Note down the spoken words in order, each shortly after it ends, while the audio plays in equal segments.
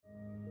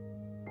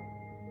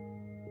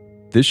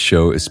This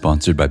show is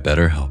sponsored by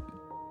BetterHelp.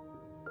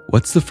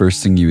 What's the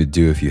first thing you would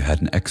do if you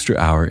had an extra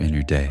hour in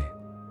your day?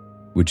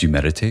 Would you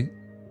meditate?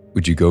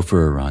 Would you go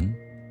for a run?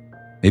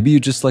 Maybe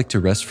you just like to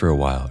rest for a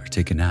while or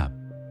take a nap.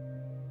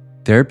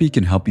 Therapy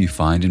can help you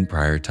find and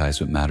prioritize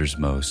what matters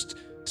most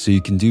so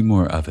you can do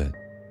more of it.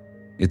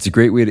 It's a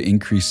great way to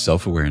increase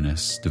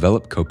self-awareness,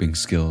 develop coping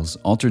skills,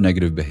 alter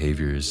negative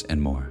behaviors,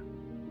 and more.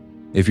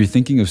 If you're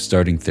thinking of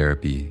starting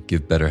therapy,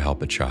 give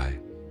BetterHelp a try.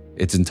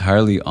 It's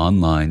entirely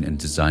online and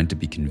designed to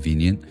be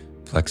convenient,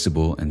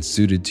 flexible, and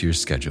suited to your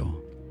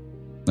schedule.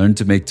 Learn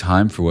to make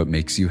time for what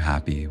makes you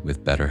happy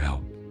with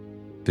BetterHelp.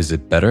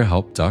 Visit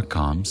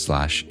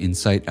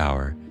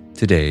betterhelp.com/insighthour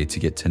today to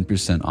get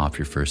 10% off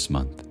your first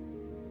month.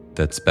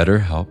 That's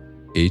BetterHelp,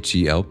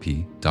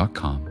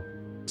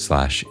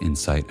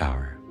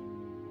 HELP.com/insighthour.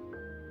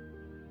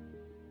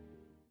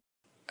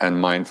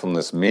 And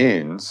mindfulness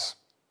means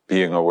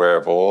being aware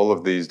of all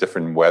of these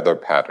different weather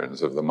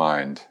patterns of the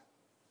mind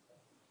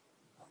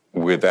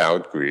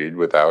without greed,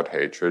 without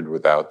hatred,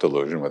 without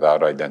delusion,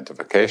 without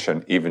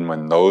identification, even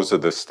when those are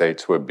the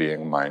states we're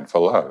being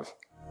mindful of.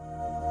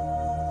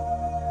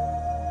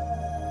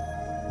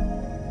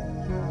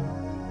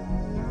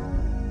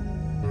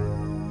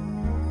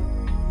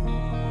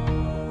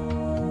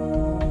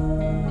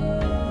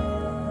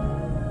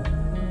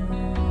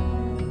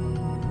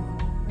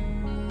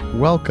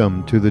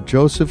 Welcome to the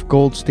Joseph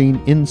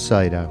Goldstein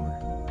Insight Hour.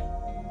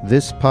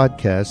 This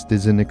podcast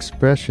is an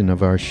expression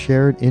of our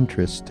shared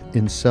interest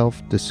in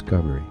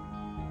self-discovery.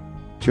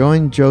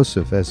 Join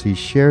Joseph as he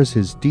shares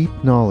his deep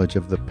knowledge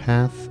of the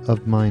path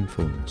of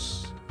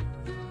mindfulness.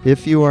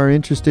 If you are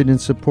interested in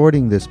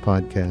supporting this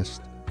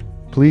podcast,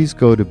 please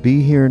go to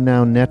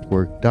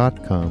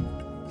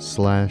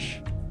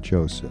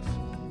BeHereNowNetwork.com/Joseph.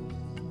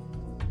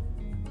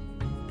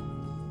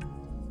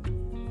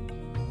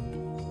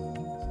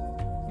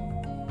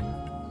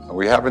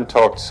 We haven't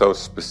talked so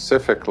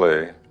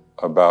specifically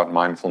about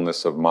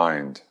mindfulness of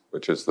mind,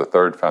 which is the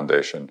third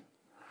foundation.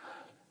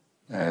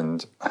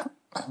 And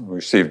we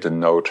received a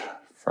note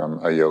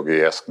from a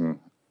yogi asking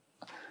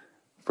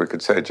if we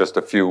could say just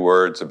a few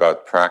words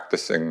about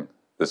practicing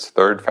this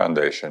third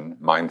foundation,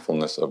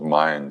 mindfulness of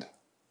mind.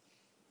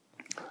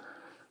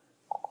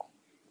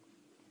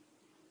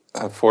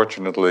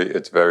 Fortunately,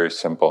 it's very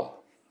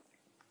simple.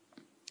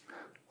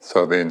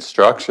 So the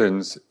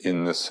instructions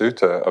in the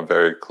sutta are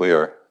very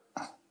clear.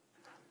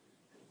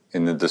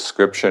 In the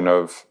description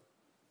of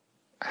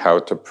how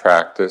to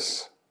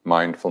practice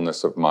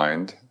mindfulness of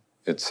mind,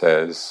 it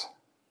says,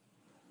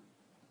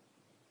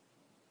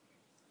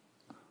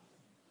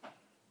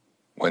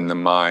 when the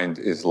mind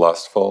is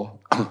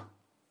lustful,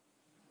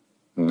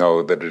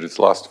 know that it is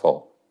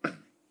lustful.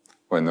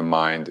 When the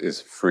mind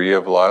is free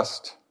of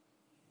lust,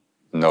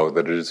 know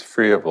that it is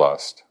free of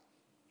lust.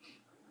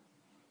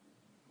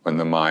 When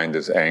the mind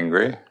is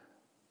angry,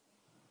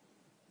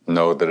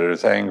 know that it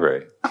is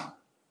angry.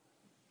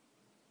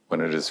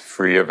 When it is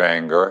free of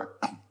anger,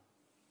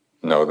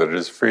 know that it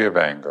is free of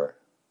anger.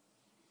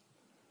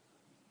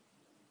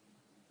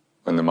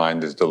 When the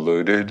mind is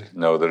deluded,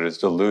 know that it is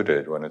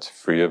deluded. When it's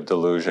free of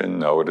delusion,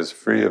 know it is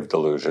free of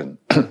delusion.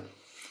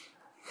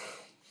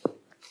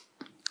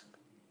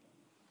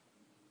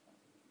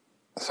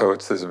 So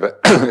it's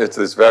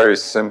this very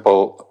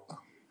simple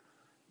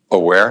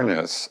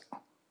awareness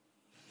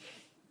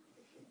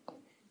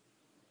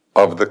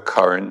of the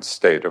current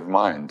state of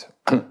mind.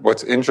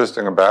 What's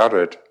interesting about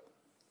it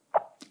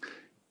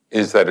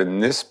is that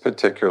in this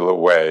particular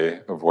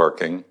way of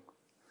working,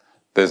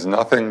 there's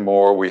nothing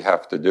more we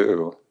have to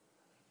do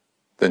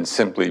than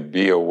simply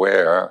be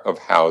aware of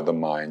how the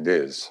mind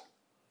is.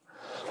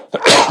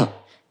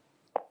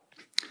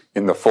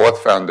 In the fourth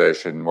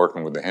foundation,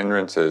 working with the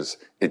hindrances,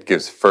 it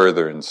gives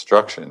further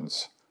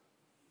instructions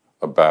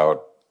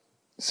about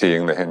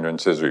seeing the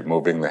hindrances,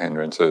 removing the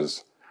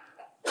hindrances.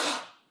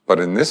 But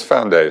in this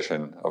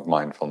foundation of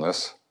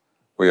mindfulness,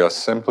 we are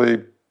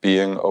simply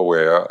being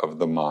aware of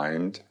the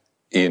mind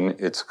in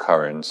its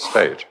current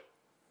state.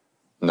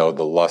 Know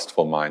the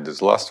lustful mind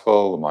is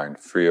lustful, the mind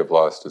free of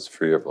lust is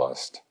free of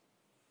lust.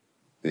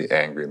 The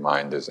angry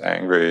mind is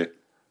angry,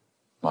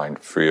 mind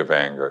free of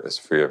anger is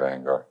free of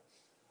anger.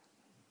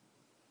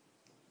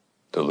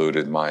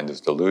 Deluded mind is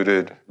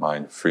deluded,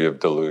 mind free of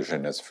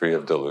delusion is free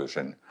of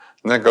delusion.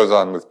 And that goes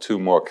on with two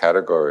more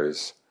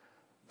categories.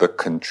 The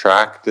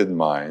contracted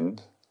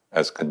mind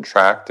as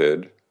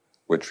contracted,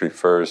 which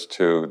refers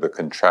to the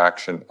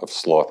contraction of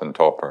sloth and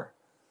torpor.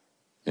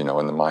 You know,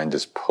 when the mind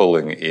is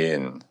pulling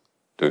in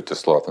due to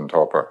sloth and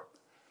torpor.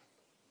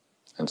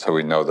 And so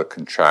we know the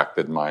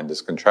contracted mind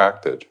is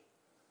contracted.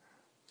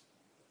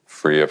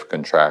 Free of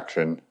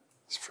contraction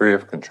is free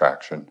of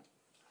contraction.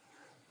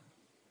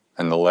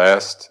 And the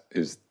last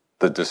is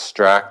the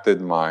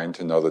distracted mind,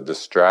 to know the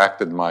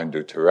distracted mind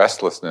due to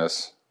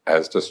restlessness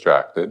as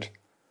distracted.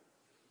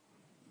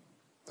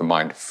 The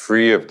mind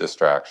free of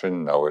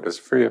distraction, know it is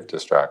free of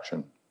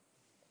distraction.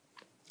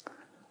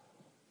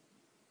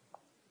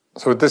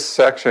 So what this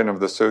section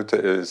of the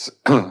sutta is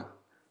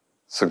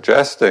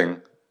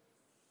suggesting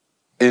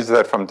is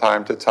that from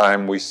time to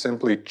time we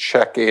simply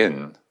check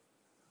in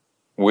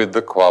with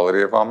the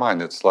quality of our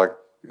mind. It's like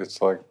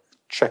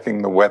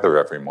checking the weather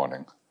every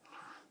morning.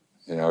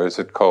 Is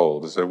it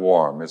cold? Is it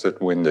warm? Is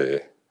it windy?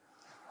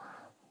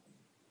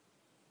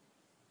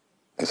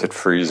 Is it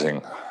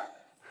freezing?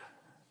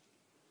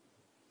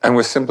 And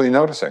we're simply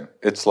noticing.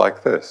 It's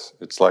like this.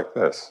 It's like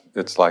this.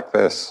 It's like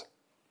this.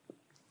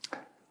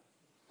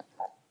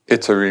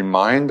 It's a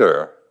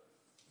reminder.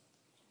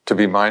 To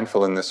be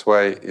mindful in this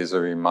way is a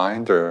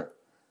reminder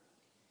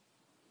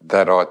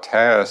that our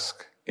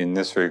task in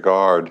this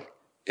regard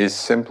is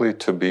simply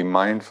to be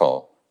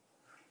mindful.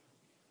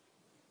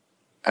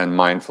 And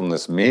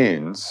mindfulness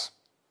means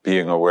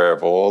being aware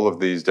of all of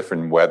these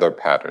different weather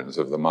patterns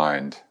of the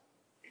mind,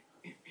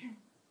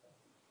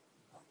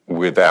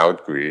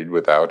 without greed,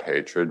 without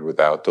hatred,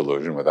 without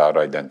delusion, without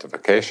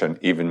identification,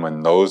 even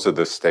when those are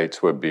the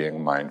states we're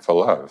being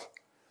mindful of.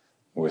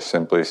 We're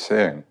simply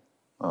seeing,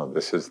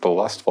 this is the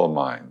lustful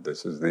mind,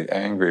 this is the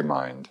angry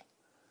mind.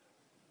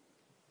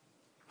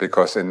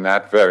 Because in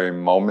that very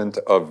moment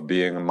of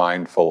being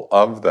mindful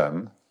of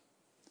them,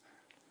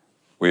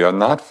 we are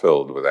not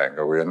filled with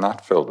anger, we are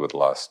not filled with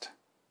lust.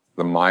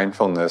 The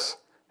mindfulness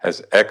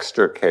has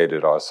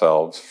extricated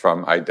ourselves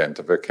from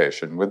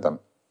identification with them.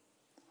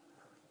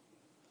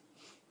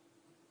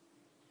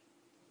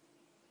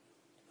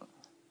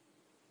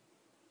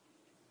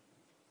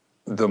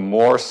 The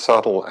more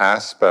subtle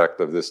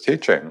aspect of this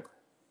teaching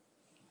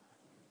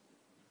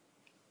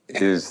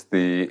is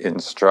the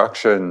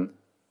instruction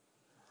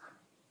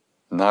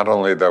not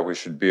only that we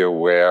should be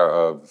aware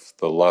of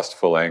the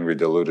lustful, angry,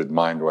 deluded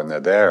mind when they're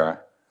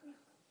there,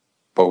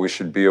 but we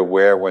should be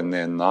aware when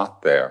they're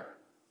not there.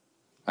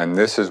 And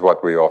this is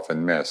what we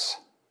often miss.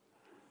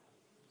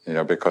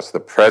 Because the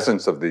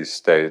presence of these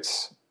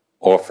states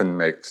often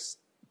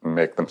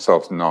make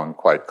themselves known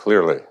quite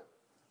clearly,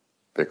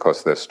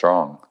 because they're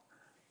strong.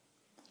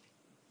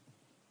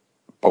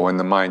 But when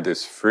the mind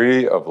is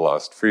free of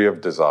lust, free of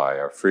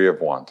desire, free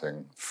of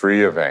wanting,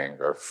 free of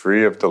anger,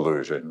 free of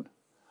delusion,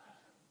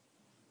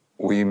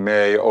 we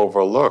may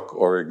overlook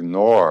or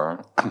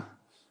ignore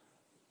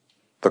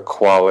the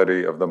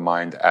quality of the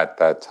mind at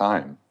that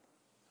time.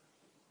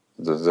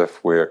 It's as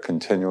if we're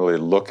continually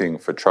looking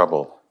for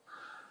trouble.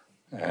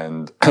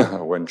 And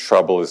when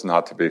trouble is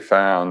not to be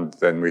found,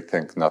 then we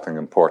think nothing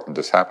important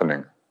is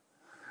happening.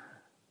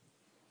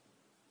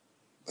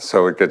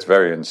 So it gets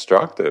very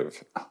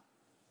instructive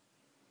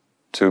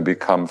to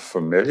become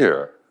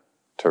familiar,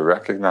 to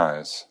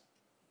recognize,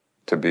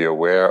 to be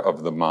aware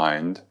of the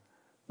mind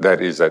that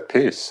is at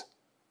peace.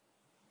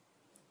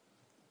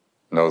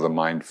 Know the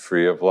mind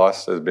free of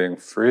lust as being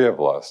free of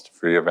lust,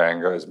 free of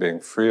anger as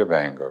being free of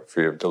anger,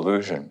 free of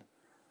delusion.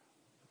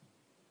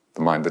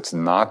 The mind that's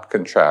not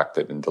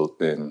contracted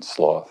in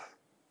sloth,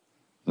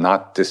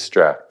 not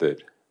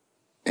distracted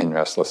in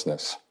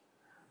restlessness.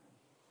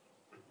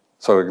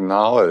 So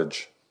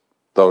acknowledge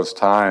those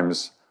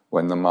times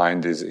when the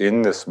mind is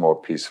in this more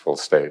peaceful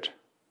state,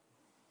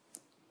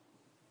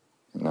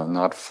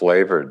 not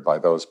flavored by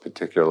those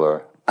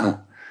particular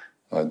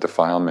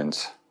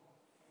defilements.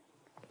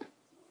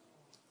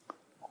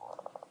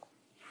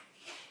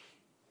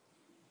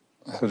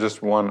 So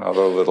just one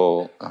other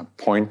little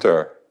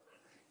pointer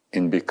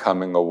in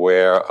becoming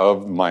aware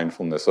of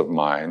mindfulness of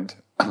mind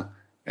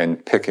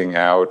and picking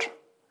out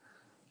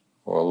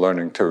or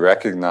learning to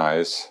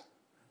recognize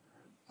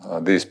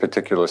these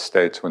particular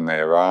states when they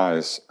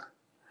arise.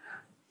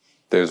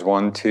 There's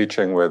one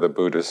teaching where the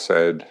Buddha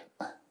said,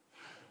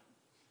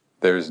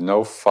 there is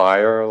no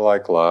fire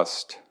like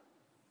lust,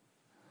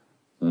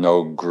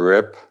 no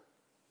grip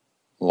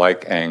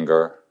like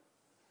anger,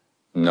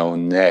 no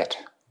net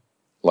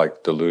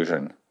like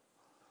delusion.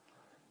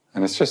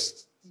 And it's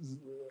just,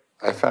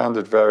 I found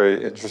it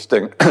very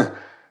interesting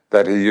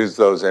that he used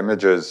those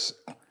images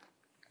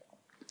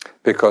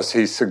because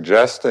he's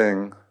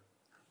suggesting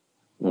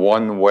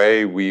one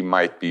way we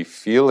might be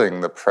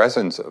feeling the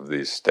presence of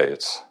these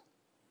states.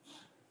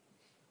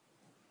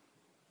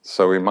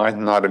 So we might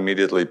not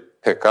immediately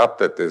pick up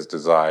that there's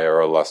desire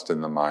or lust in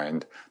the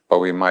mind, but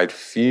we might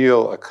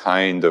feel a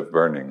kind of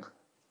burning.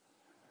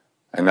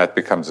 And that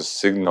becomes a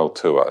signal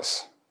to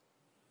us.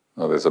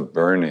 There's a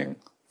burning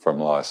from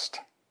lust,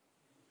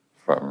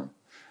 from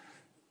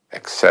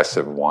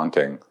excessive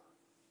wanting.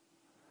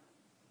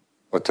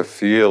 But to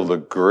feel the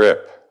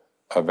grip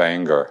of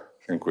anger,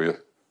 I think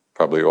we're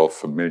probably all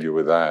familiar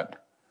with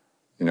that.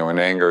 When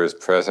anger is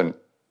present,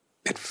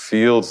 it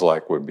feels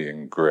like we're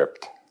being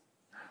gripped.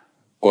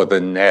 Or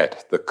the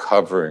net, the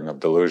covering of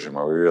delusion,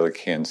 where we really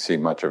can't see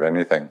much of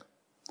anything.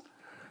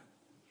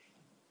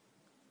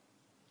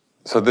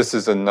 So this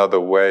is another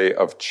way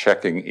of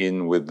checking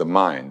in with the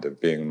mind,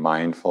 of being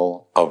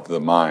mindful of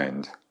the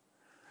mind.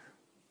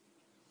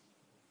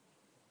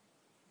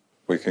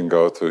 We can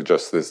go through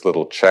just this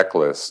little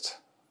checklist,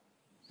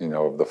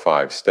 of the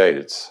 5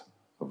 states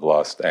of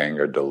lust,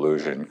 anger,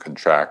 delusion,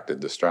 contracted,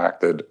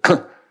 distracted.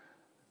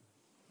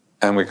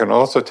 And we can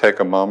also take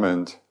a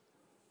moment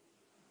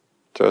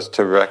just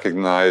to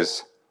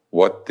recognize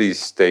what these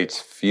states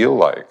feel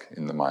like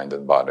in the mind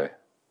and body.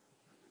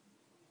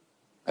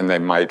 And they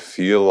might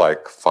feel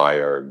like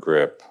fire,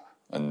 grip,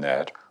 a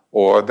net,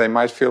 or they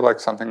might feel like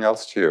something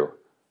else to you.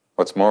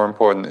 What's more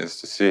important is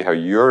to see how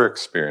you're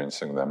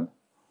experiencing them,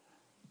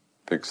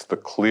 because the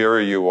clearer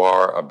you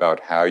are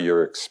about how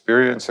you're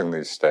experiencing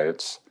these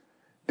states,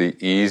 the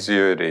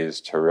easier it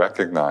is to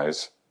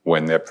recognize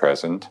when they're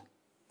present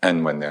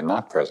and when they're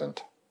not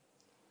present.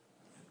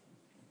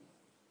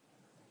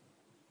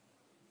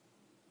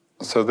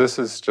 So this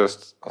is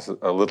just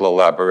a little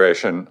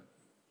elaboration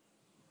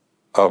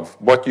of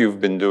what you've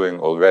been doing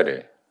already.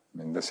 I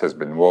mean, this has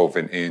been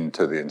woven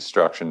into the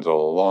instructions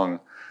all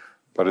along,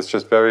 but it's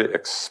just very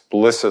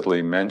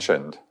explicitly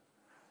mentioned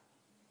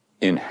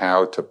in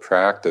how to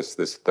practice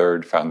this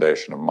third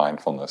foundation of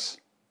mindfulness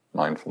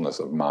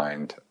of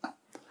mind.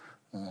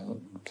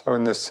 So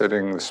in this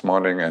sitting this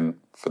morning and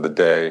for the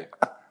day,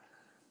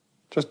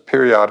 just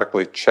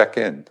periodically check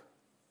in.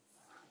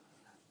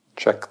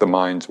 Check the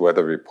mind's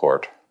weather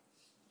report.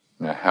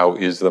 Now, how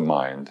is the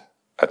mind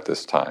at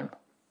this time?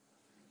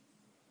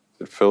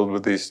 Is it filled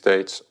with these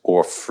states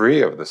or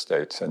free of the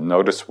states? And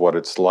notice what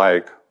it's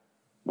like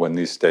when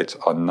these states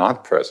are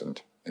not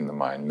present in the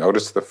mind.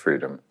 Notice the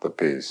freedom, the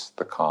peace,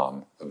 the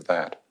calm of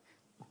that.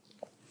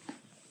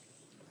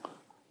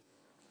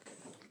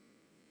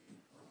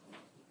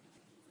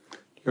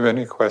 Do you have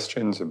any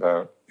questions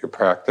about your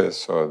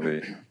practice or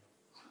the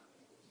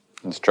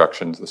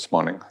instructions this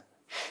morning?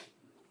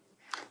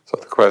 So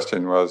the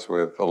question was,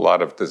 with a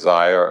lot of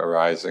desire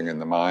arising in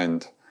the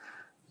mind,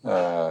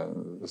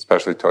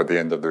 especially toward the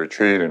end of the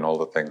retreat and all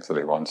the things that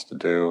he wants to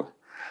do,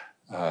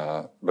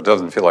 but it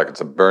doesn't feel like it's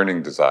a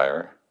burning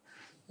desire,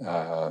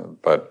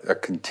 but a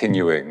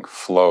continuing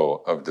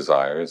flow of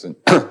desires, and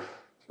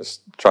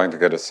just trying to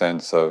get a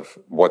sense of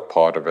what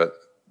part of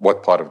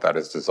that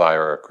is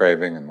desire or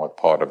craving, and what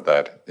part of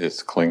that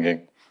is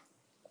clinging.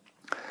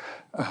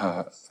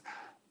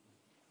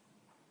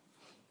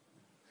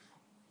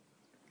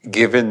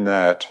 Given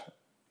that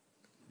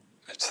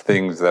it's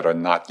things that are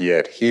not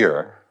yet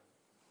here,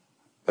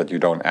 that you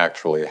don't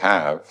actually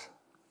have,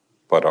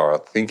 but are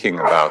thinking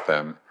about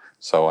them,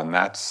 so on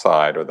that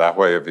side, or that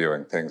way of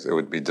viewing things, it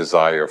would be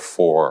desire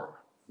for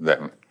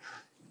them.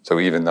 So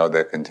even though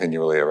they're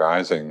continually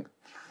arising,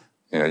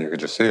 you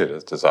could just see it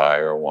as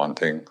desire,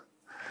 wanting.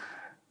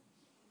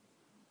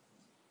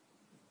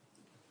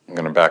 I'm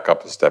going to back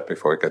up a step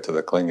before we get to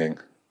the clinging.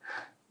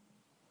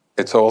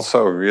 It's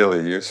also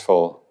really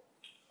useful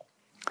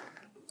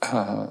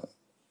to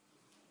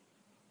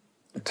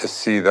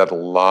see that a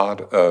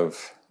lot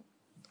of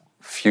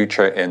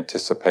future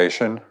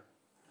anticipation,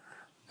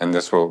 and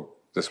this will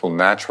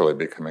naturally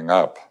be coming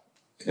up,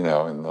 in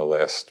the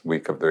last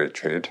week of the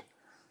retreat,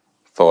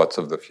 thoughts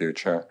of the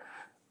future.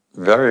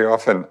 Very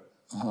often,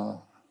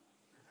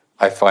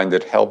 I find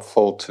it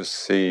helpful to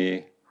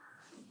see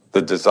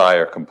the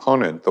desire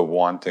component, the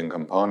wanting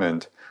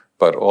component,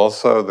 but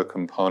also the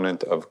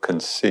component of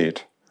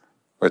conceit,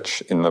 which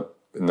in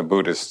the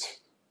Buddhist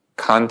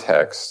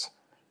context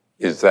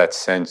is that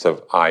sense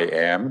of I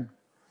am,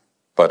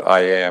 but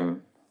I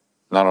am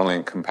not only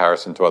in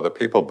comparison to other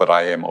people, but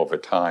I am over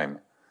time.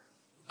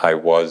 I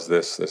was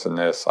this, this, and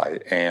this. I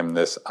am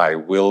this. I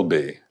will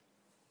be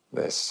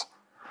this.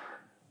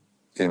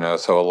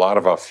 So a lot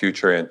of our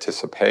future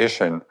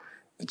anticipation,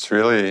 it's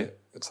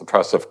the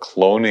process of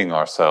cloning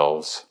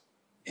ourselves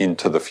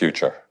into the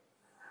future.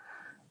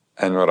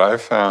 And what I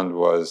found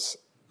was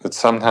that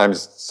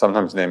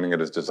sometimes naming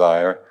it as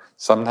desire,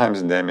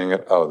 sometimes naming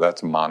it,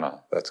 that's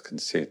mana, that's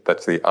conceit,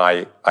 that's the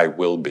I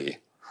will be,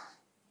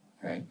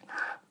 right?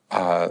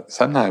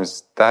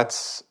 Sometimes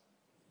that's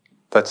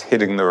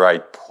hitting the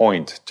right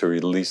point to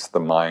release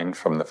the mind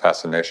from the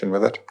fascination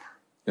with it.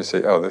 You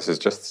say, this is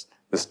just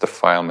this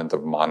defilement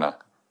of mana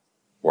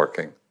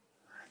working.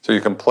 So you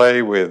can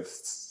play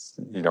with,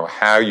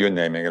 how you're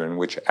naming it and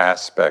which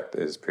aspect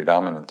is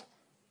predominant.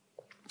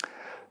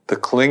 The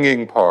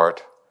clinging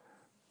part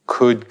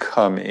could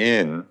come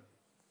in.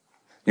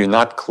 You're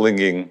not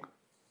clinging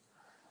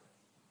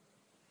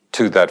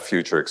to that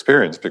future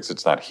experience because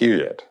it's not here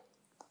yet,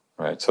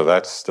 right? So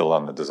that's still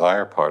on the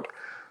desire part.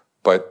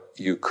 But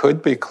you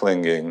could be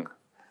clinging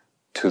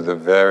to the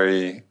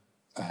very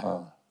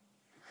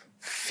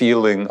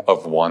feeling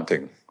of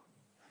wanting,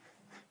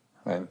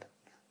 right?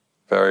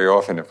 Very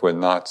often, if we're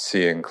not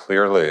seeing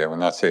clearly and we're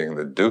not seeing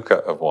the dukkha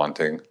of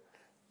wanting,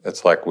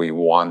 it's like we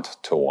want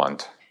to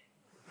want.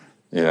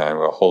 And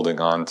we're holding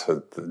on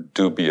to the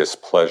dubious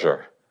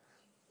pleasure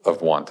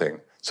of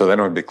wanting. So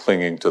then we'd be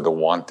clinging to the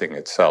wanting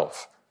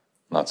itself,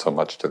 not so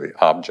much to the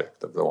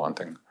object of the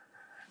wanting.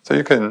 So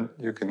you can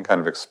kind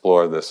of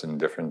explore this in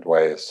different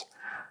ways.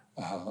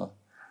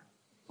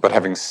 But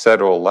having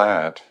said all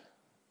that,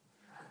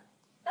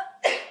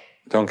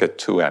 don't get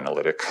too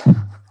analytic.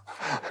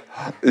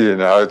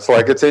 It's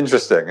like it's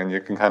interesting and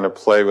you can kind of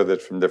play with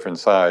it from different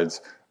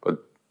sides, but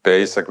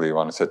basically you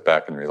want to sit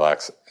back and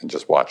relax and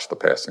just watch the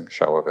passing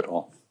show of it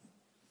all.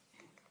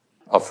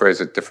 I'll phrase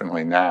it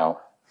differently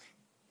now.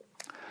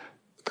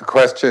 The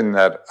question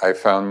that I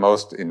found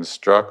most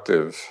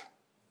instructive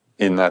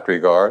in that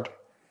regard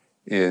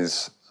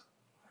is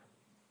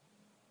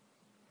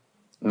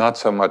not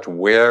so much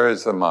where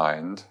is the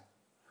mind,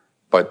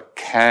 but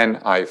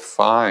can I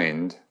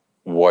find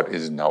what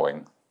is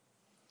knowing?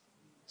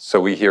 So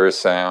we hear a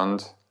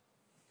sound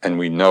and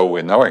we know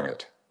we're knowing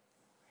it.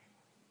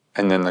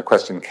 And then the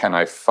question, can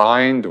I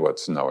find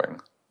what's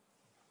knowing?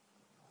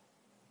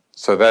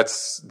 So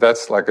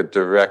that's like a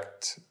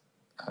direct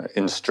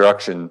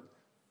instruction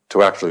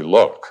to actually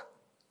look,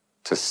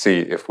 to see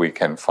if we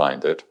can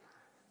find it.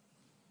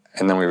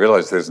 And then we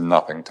realize there's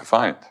nothing to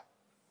find.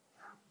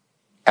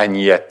 And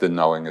yet the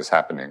knowing is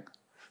happening.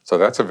 So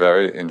that's a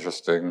very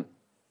interesting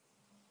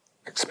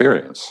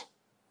experience.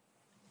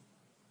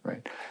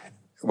 Right?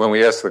 When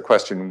we ask the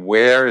question,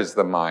 where is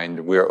the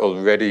mind? We're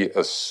already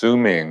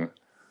assuming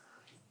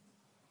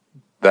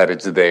that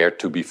it's there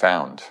to be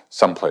found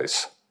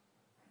someplace.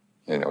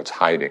 It's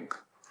hiding.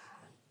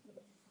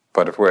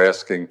 But if we're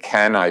asking,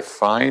 can I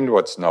find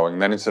what's knowing,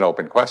 then it's an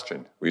open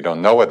question. We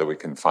don't know whether we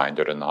can find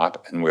it or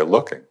not, and we're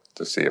looking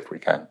to see if we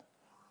can.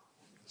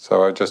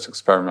 So I just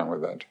experiment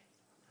with that.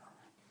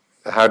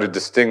 How to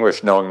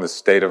distinguish knowing the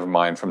state of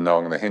mind from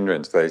knowing the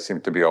hindrance. They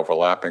seem to be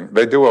overlapping.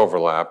 They do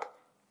overlap.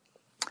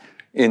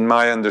 In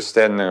my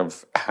understanding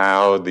of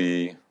how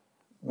the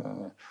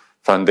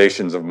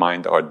foundations of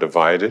mind are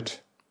divided,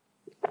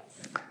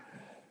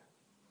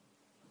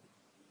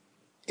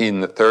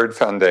 in the third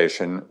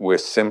foundation, we're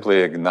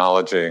simply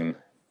acknowledging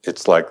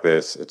it's like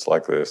this, it's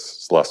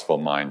lustful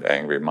mind,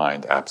 angry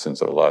mind,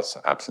 absence of lust,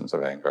 absence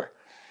of anger.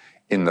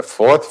 In the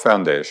fourth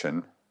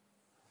foundation,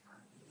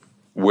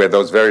 where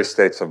those various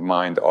states of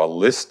mind are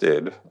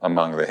listed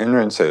among the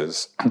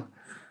hindrances,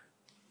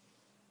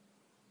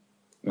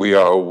 we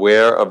are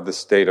aware of the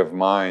state of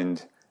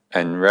mind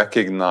and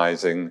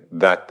recognizing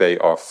that they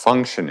are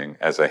functioning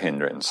as a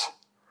hindrance.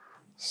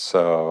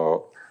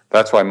 So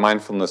that's why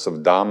mindfulness of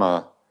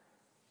Dhamma,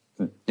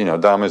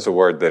 Dhamma is a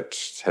word that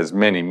has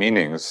many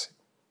meanings.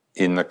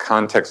 In the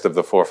context of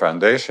the four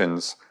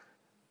foundations,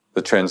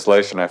 the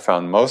translation I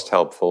found most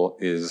helpful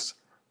is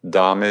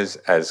Dhammas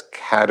as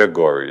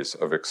categories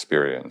of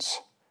experience.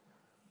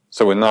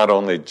 So we're not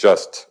only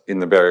just in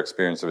the bare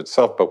experience of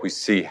itself, but we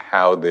see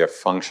how they're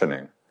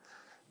functioning.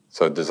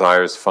 So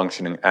desire is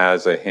functioning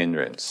as a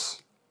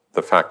hindrance.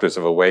 The factors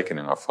of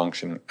awakening are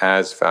functioning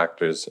as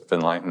factors of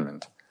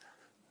enlightenment.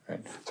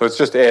 Right? So it's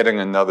just adding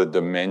another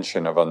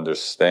dimension of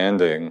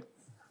understanding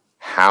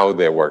how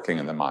they're working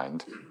in the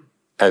mind,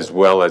 as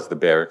well as the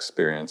bare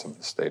experience of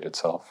the state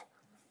itself.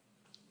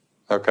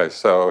 Okay,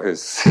 so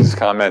his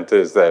comment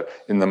is that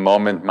in the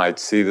moment might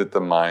see that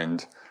the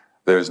mind,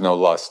 there's no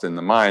lust in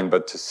the mind,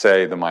 but to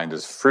say the mind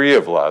is free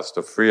of lust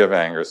or free of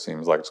anger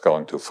seems like it's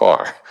going too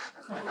far.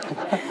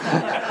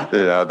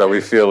 That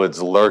we feel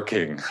it's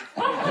lurking,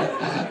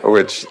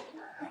 which,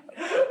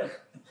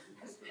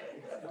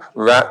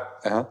 well,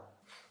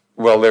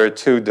 there are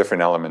two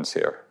different elements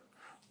here.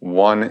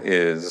 One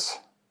is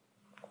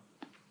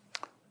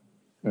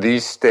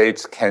these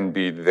states can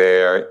be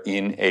there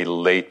in a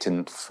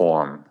latent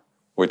form,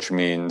 which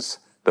means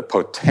the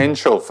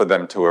potential for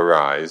them to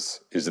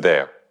arise is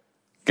there.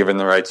 Given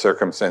the right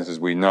circumstances,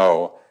 we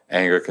know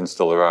anger can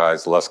still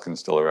arise, lust can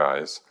still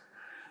arise.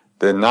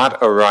 They're not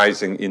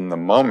arising in the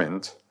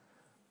moment,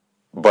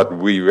 but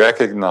we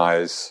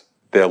recognize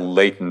their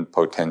latent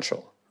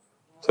potential.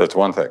 So that's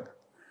one thing.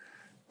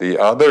 The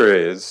other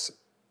is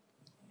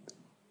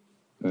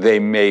they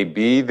may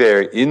be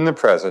there in the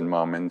present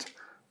moment,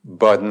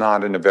 but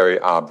not in a very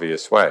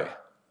obvious way.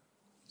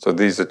 So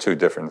these are two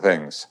different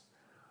things.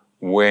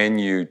 When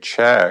you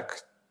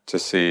check to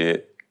see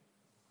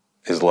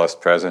is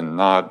lust present,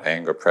 not,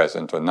 anger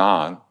present or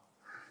not,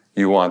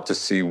 you want to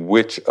see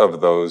which of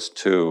those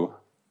two.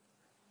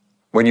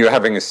 When you're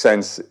having a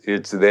sense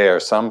it's there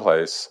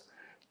someplace,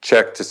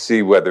 check to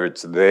see whether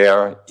it's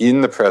there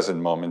in the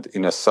present moment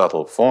in a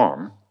subtle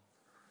form,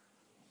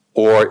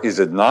 or is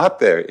it not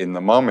there in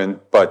the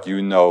moment, but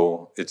you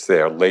know it's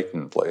there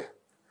latently.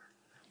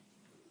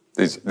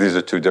 These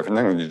are two different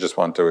things. You just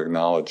want to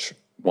acknowledge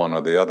one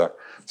or the other.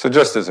 So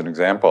just as an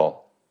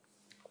example,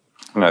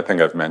 and I think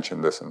I've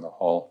mentioned this in the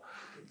whole,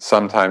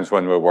 sometimes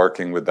when we're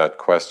working with that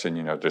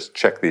question, just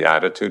check the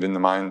attitude in the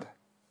mind,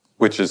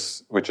 which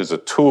is a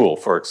tool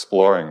for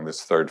exploring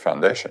this third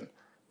foundation.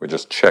 We're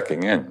just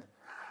checking in.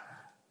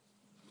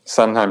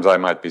 Sometimes I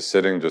might be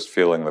sitting just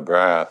feeling the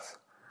breath.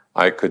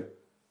 I could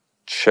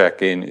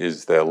check in,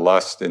 is there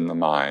lust in the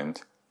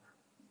mind?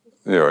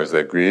 Or is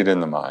there greed in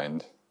the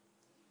mind?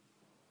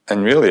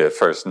 And really at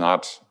first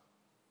not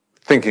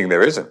thinking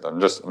there isn't. I'm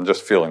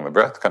just feeling the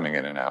breath coming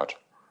in and out.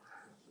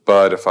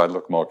 But if I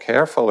look more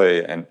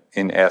carefully and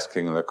in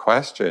asking the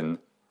question,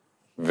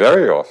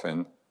 very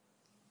often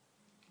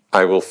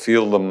I will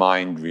feel the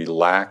mind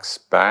relax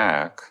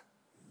back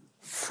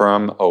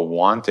from a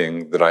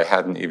wanting that I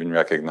hadn't even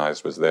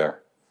recognized was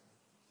there.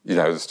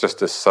 It's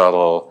just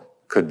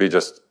could be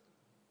just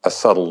a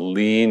subtle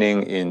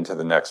leaning into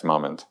the next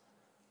moment,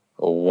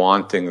 or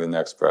wanting the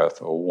next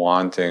breath, or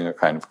wanting a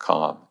kind of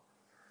calm.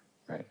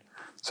 Right?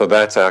 So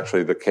that's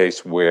actually the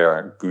case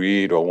where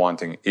greed or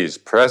wanting is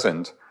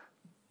present,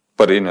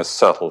 but in a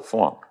subtle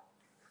form,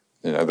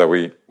 that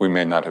we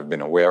may not have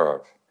been aware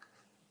of.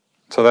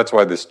 So that's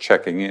why this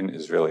checking in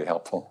is really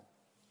helpful.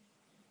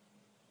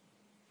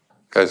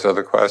 Okay, so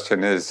the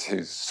question is,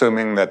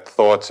 assuming that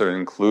thoughts are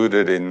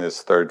included in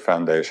this third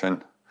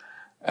foundation,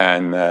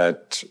 and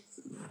that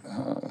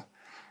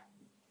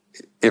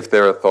if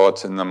there are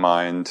thoughts in the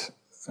mind,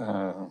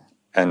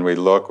 and we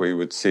look, we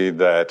would see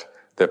that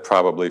they're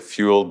probably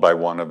fueled by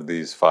one of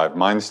these 5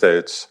 mind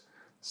states.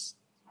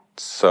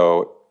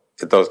 So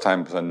at those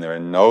times when there are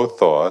no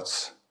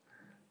thoughts,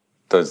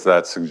 does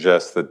that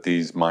suggest that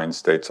these mind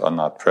states are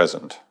not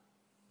present?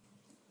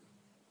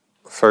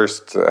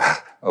 First,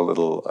 a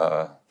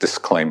little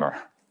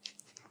disclaimer.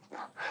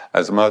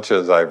 As much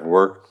as I've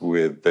worked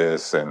with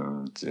this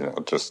and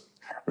just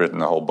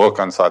written a whole book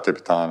on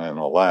Satipatthana and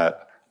all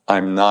that,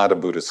 I'm not a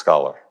Buddhist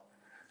scholar.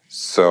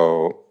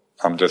 So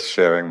I'm just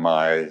sharing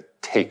my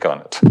take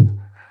on it.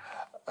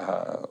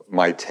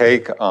 My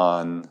take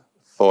on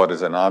thought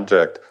as an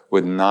object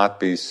would not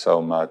be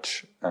so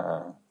much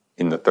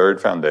in the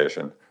third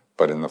foundation,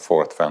 but in the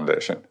fourth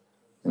foundation,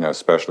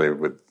 especially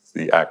with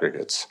the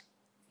aggregates,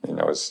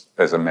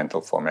 as a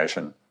mental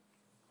formation.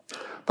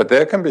 But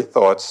there can be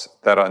thoughts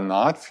that are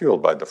not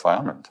fueled by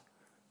defilement.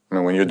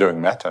 When you're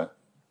doing metta,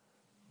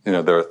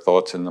 there are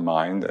thoughts in the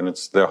mind, and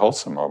they're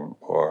wholesome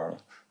or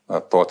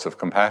thoughts of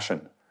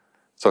compassion.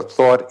 So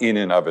thought in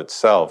and of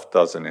itself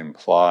doesn't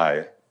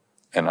imply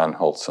an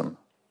unwholesome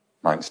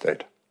mind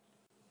state.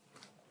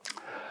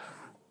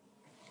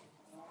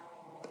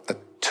 A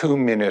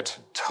 2-minute,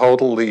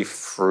 totally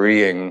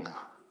freeing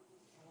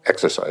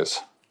exercise.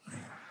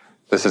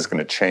 This is going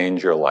to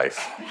change your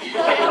life.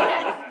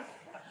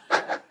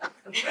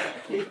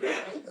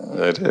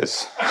 It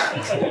is.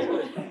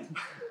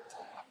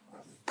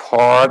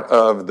 Part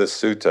of the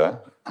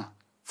sutta,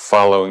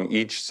 following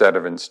each set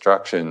of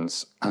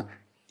instructions,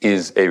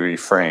 is a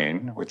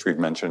refrain, which we've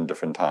mentioned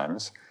different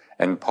times.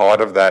 And part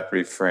of that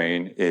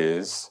refrain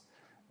is,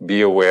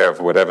 be aware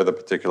of whatever the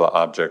particular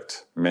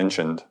object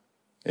mentioned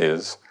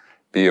is.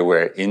 Be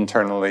aware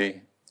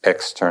internally,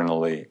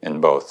 externally,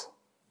 and both.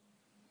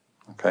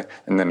 Okay?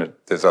 And then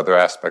there's other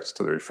aspects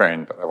to the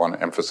refrain, but I want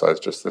to emphasize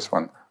just this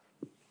one.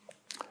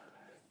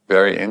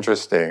 Very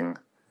interesting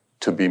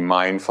to be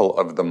mindful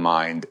of the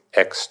mind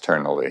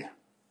externally.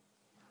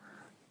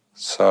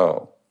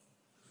 So,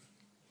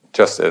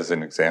 just as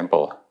an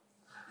example,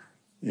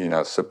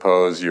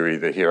 suppose you're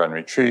either here on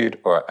retreat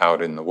or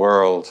out in the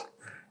world,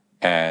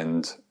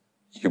 and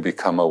you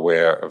become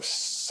aware of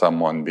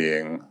someone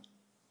being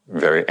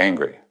very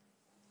angry,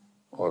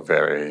 or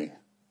very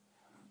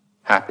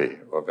happy,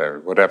 or very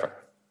whatever,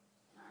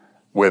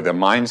 where the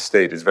mind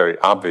state is very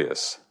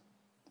obvious.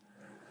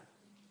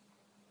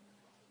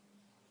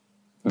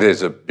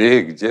 There's a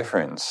big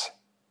difference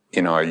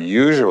in our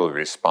usual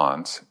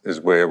response is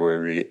where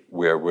we're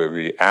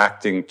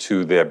reacting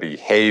to their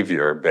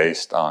behavior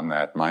based on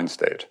that mind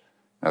state.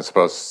 Now,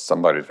 suppose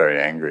somebody's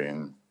very angry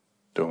and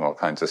doing all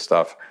kinds of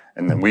stuff,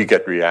 and then we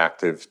get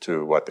reactive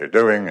to what they're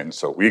doing, and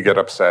so we get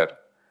upset.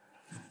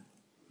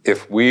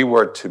 If we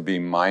were to be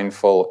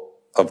mindful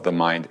of the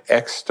mind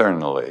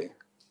externally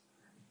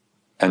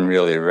and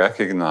really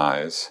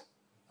recognize,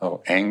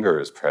 anger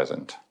is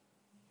present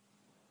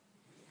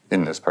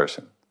in this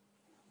person.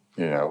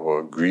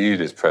 Or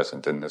greed is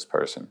present in this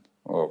person,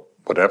 or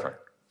whatever.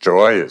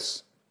 Joy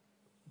is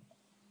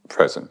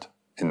present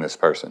in this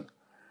person.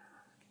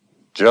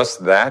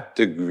 Just that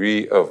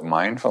degree of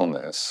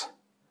mindfulness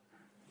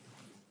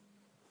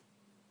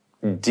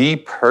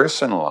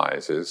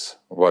depersonalizes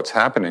what's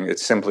happening.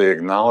 It's simply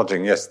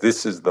acknowledging, yes,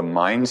 this is the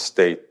mind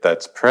state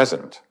that's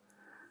present.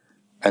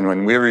 And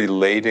when we're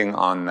relating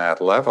on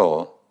that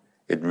level,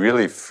 it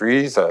really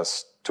frees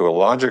us to a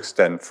large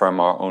extent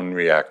from our own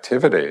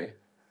reactivity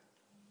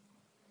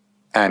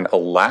and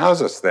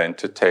allows us then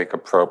to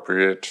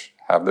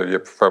have the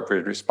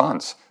appropriate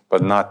response,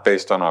 but not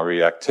based on our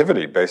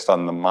reactivity, based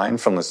on the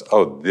mindfulness,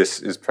 this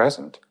is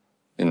present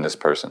in this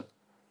person.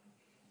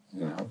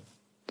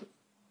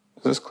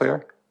 Is this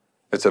clear?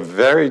 It's a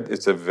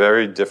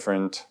very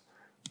different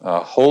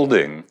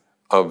holding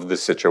of the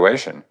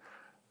situation.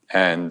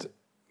 And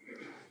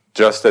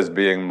just as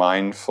being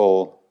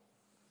mindful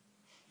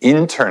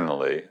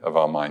internally of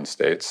our mind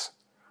states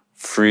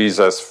frees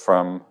us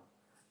from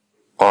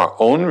our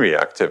own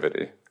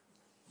reactivity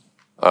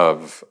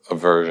of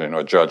aversion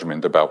or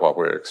judgment about what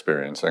we're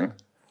experiencing,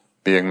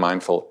 being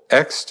mindful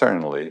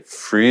externally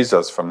frees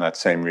us from that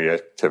same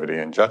reactivity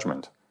and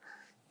judgment.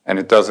 And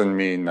it doesn't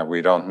mean that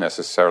we don't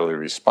necessarily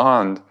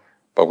respond,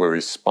 but we're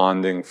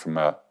responding from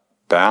a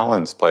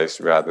balanced place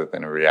rather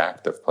than a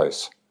reactive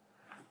place.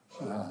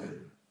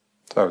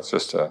 So it's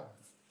just a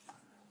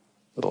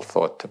little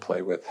thought to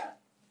play with.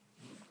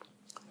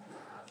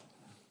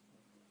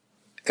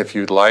 If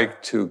you'd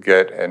like to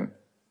get a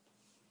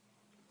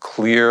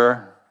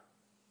clear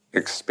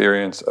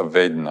experience of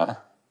Vedana,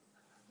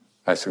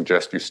 I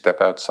suggest you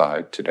step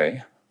outside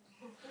today.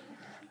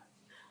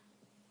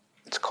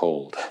 It's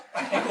cold.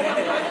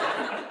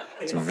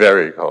 It's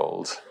very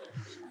cold.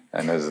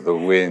 And as the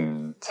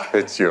wind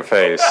hits your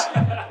face.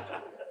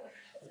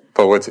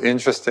 But what's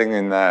interesting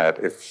in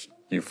that, if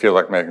you feel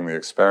like making the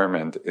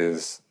experiment,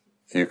 is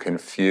you can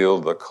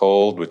feel the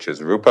cold, which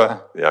is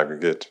rupa, the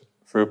aggregate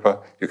rupa.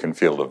 You can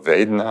feel the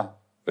Vedana,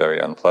 very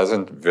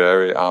unpleasant,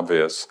 very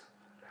obvious.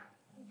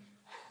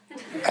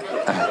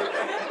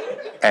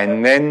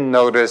 And then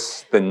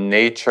notice the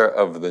nature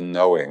of the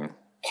knowing.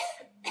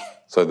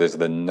 So there's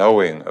the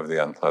knowing of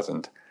the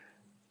unpleasant.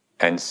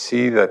 And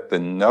see that the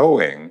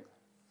knowing,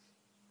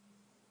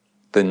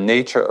 the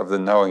nature of the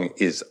knowing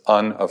is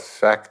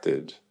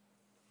unaffected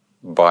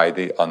by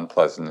the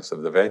unpleasantness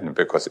of the Vedana,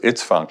 because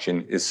its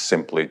function is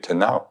simply to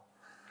know.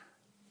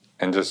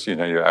 And just,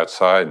 you're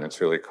outside and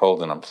it's really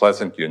cold and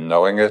unpleasant, you're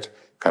knowing it.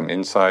 Come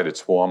inside,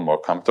 it's warm, more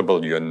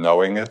comfortable, you're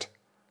knowing it.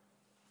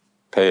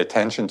 Pay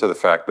attention to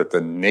the fact that the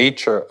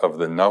nature of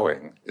the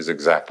knowing is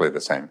exactly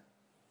the same.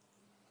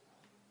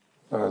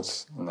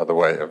 That's another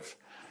way of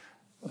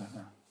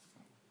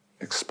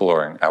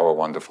exploring our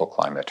wonderful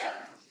climate.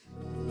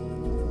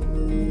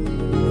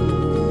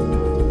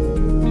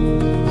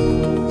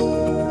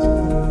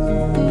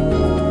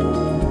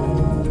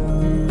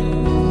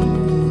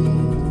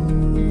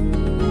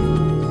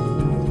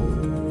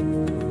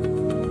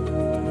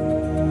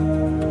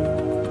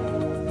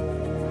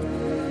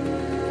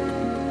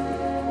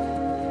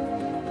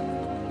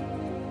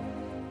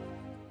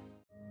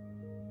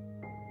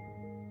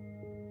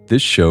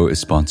 This show is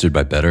sponsored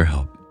by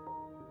BetterHelp.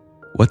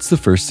 What's the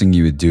first thing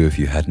you would do if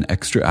you had an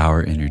extra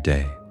hour in your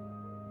day?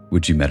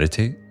 Would you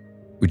meditate?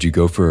 Would you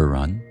go for a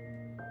run?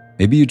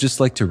 Maybe you'd just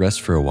like to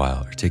rest for a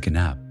while or take a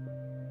nap.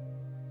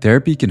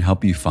 Therapy can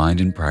help you find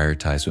and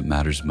prioritize what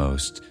matters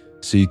most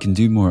so you can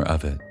do more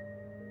of it.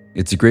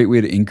 It's a great way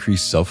to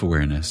increase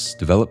self-awareness,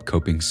 develop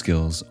coping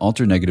skills,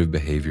 alter negative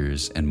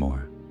behaviors, and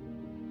more.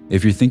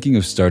 If you're thinking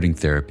of starting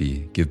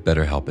therapy, give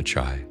BetterHelp a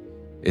try.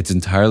 It's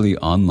entirely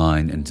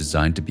online and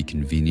designed to be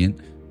convenient,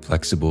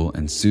 flexible,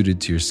 and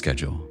suited to your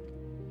schedule.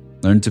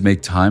 Learn to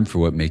make time for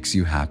what makes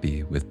you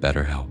happy with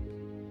BetterHelp.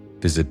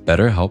 Visit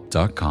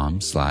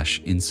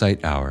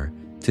betterhelp.com/insighthour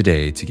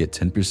today to get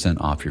 10%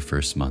 off your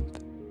first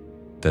month.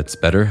 That's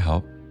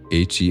BetterHelp,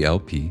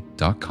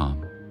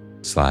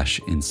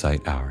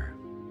 HELP.com/insighthour.